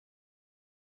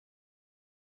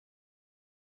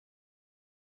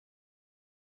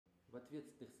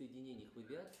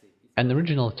An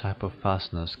original type of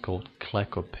fasteners called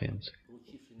Cleco pins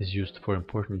is used for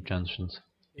important junctions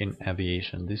in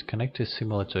aviation. This connector is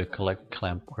similar to a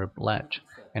clamp or a latch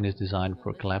and is designed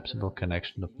for collapsible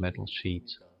connection of metal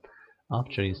sheets.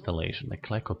 After installation, a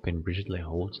Cleco pin rigidly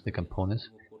holds the components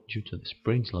due to the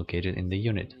springs located in the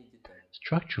unit.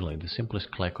 Structurally, the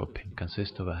simplest Cleco pin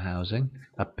consists of a housing,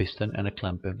 a piston, and a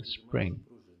clamping spring.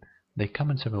 They come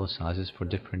in several sizes for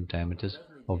different diameters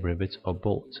of rivets or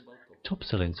bolts.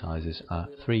 Top-selling sizes are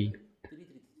 3,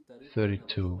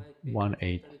 32,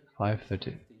 1/8,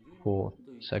 5/34,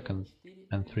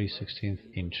 and 3/16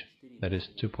 inch, that is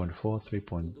 2.4,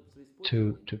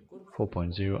 3.2 to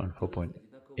 4.0 and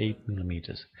 4.8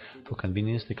 millimeters. For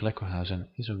convenience, the Cleco housing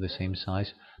is of the same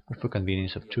size, but for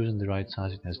convenience of choosing the right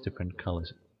size, it has different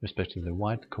colors, respectively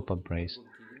white, copper, brass,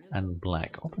 and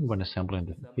black. Often when assembling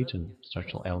the fitting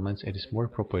structural elements, it is more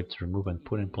appropriate to remove and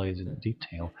put in place in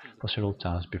detail for several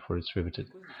times before it's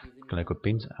riveted. Cleco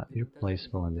pins are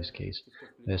irreplaceable in this case.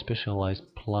 There are specialized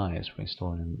pliers for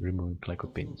installing and removing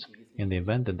Cleco pins. In the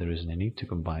event that there is a need to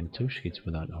combine two sheets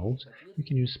without holes, you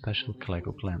can use special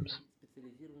Cleco clamps.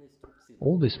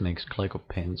 All this makes Cleco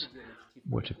pins,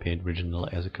 which appeared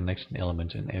originally as a connection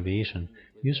element in aviation,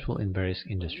 useful in various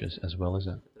industries as well as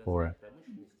for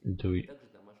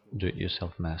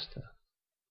do-it-yourself master.